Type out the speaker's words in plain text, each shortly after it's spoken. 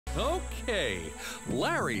Okay,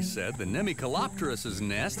 Larry said the Nemicolopterus'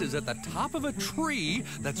 nest is at the top of a tree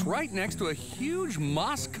that's right next to a huge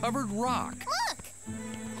moss-covered rock. Look!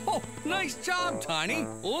 Oh, nice job, Tiny.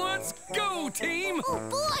 Let's go, team! Oh,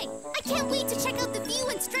 boy! I can't wait to check out the view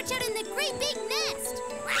and stretch out in the great big nest.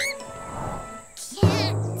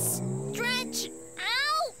 Can't stretch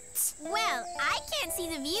out. Well, I can't see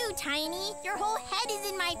the view, Tiny. Your whole head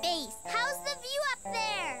is in my face. How's the view up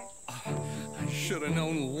there? I should have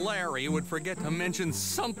known Larry would forget to mention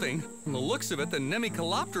something. From the looks of it, the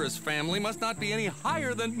Nemicolopterus family must not be any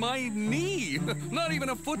higher than my knee. Not even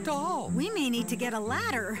a foot tall. We may need to get a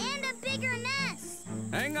ladder. And a bigger nest.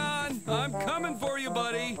 Hang on, I'm coming for you,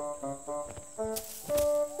 buddy. Where am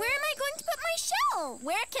I going to put my shell?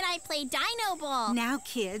 Where can I play Dino Ball? Now,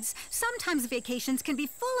 kids, sometimes vacations can be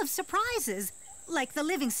full of surprises. Like the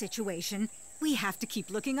living situation. We have to keep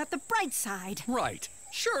looking at the bright side. Right.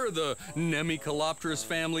 Sure, the Nemicolopterus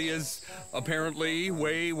family is apparently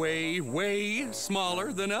way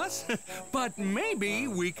smaller than us, but maybe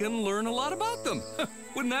we can learn a lot about them.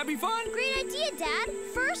 Wouldn't that be fun? Great idea, Dad.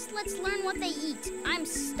 First, let's learn what they eat. I'm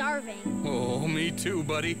starving. Oh, me too,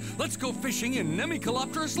 buddy. Let's go fishing in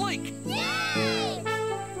Nemicolopterus Lake. Yay!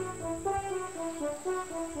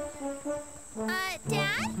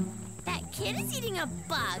 Dad? That kid is eating a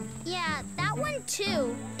bug. Yeah, that one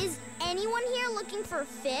too. Is anyone here looking for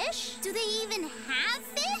fish? Do they even have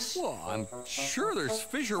fish? Well, I'm sure there's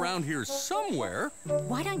fish around here somewhere.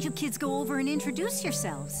 Why don't you kids go over and introduce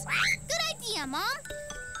yourselves? Good idea, Mom.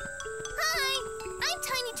 Hi, I'm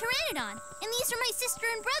Tiny Pteranodon, and these are my sister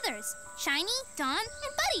and brothers, Shiny, Dawn,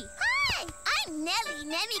 and Buddy. Hi, I'm Nellie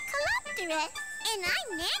Nemicolopterus. And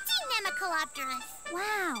I'm Nancy Nemicolopterus.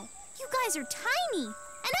 Wow, you guys are tiny,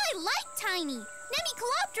 and I like tiny.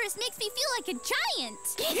 Nemicolopterus makes me feel like a giant.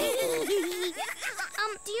 Do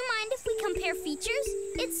you mind if we compare features?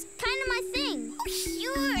 It's kind of my thing. Oh,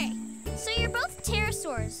 sure. So you're both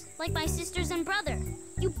pterosaurs, like my sisters and brother.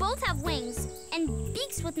 You both have wings and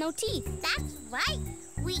beaks with no teeth. That's right.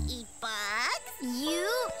 We eat bugs. You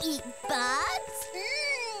eat bugs?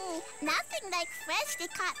 Nothing like freshly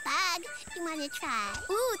caught bug. You want to try?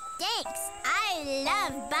 Ooh, thanks. I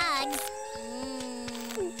love bugs.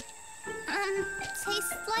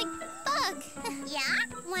 Tastes like bug. Yeah?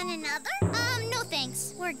 Want another? No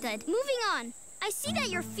thanks. We're good. Moving on. I see that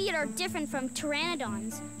your feet are different from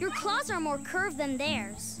pteranodons. Your claws are more curved than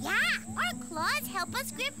theirs. Yeah, our claws help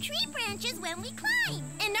us grip tree branches when we climb.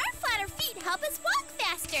 And our flatter feet help us walk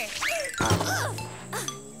faster.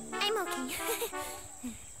 I'm okay.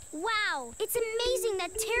 Wow, it's amazing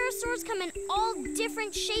that pterosaurs come in all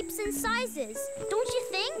different shapes and sizes. Don't you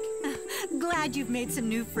think? Glad you've made some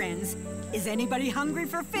new friends. Is anybody hungry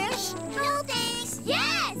for fish? No thanks.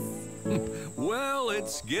 Yes! Well,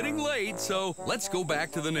 it's getting late, so let's go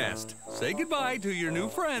back to the nest. Say goodbye to your new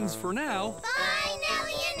friends for now. Bye,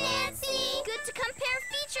 Nellie and Nancy. Good to compare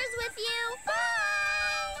features with you. Bye.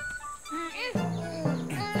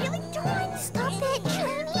 Really, Dawn? Stop it.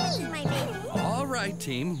 My baby. All right,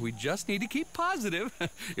 team, we just need to keep positive.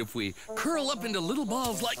 If we curl up into little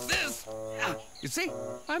balls like this, you see,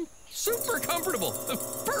 I'm super comfortable. The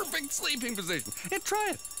perfect sleeping position. And try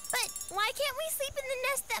it. But why can't we sleep in the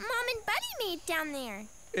nest that Mom and Buddy made down there?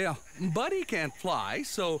 Yeah, Buddy can't fly,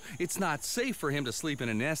 so it's not safe for him to sleep in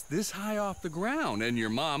a nest this high off the ground. And your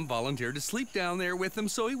mom volunteered to sleep down there with him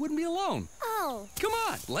so he wouldn't be alone. Oh. Come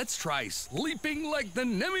on, let's try sleeping like the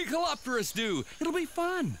Nemicolopterus do. It'll be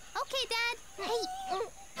fun. Okay, Dad. Hey,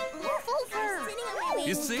 move over.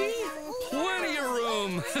 You see? Plenty of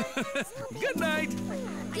room. Good night.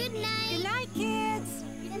 Good night. Good night, kids.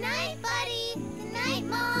 Good night, Buddy. Good night,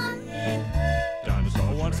 Mom.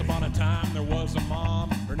 Dinosaur. Once upon a time, there was a mom.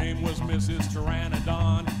 Her name was Mrs.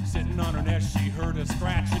 Pteranodon. Sitting on her nest, she heard a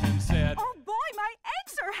scratching and said, Oh boy, my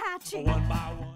eggs are hatching. one by one.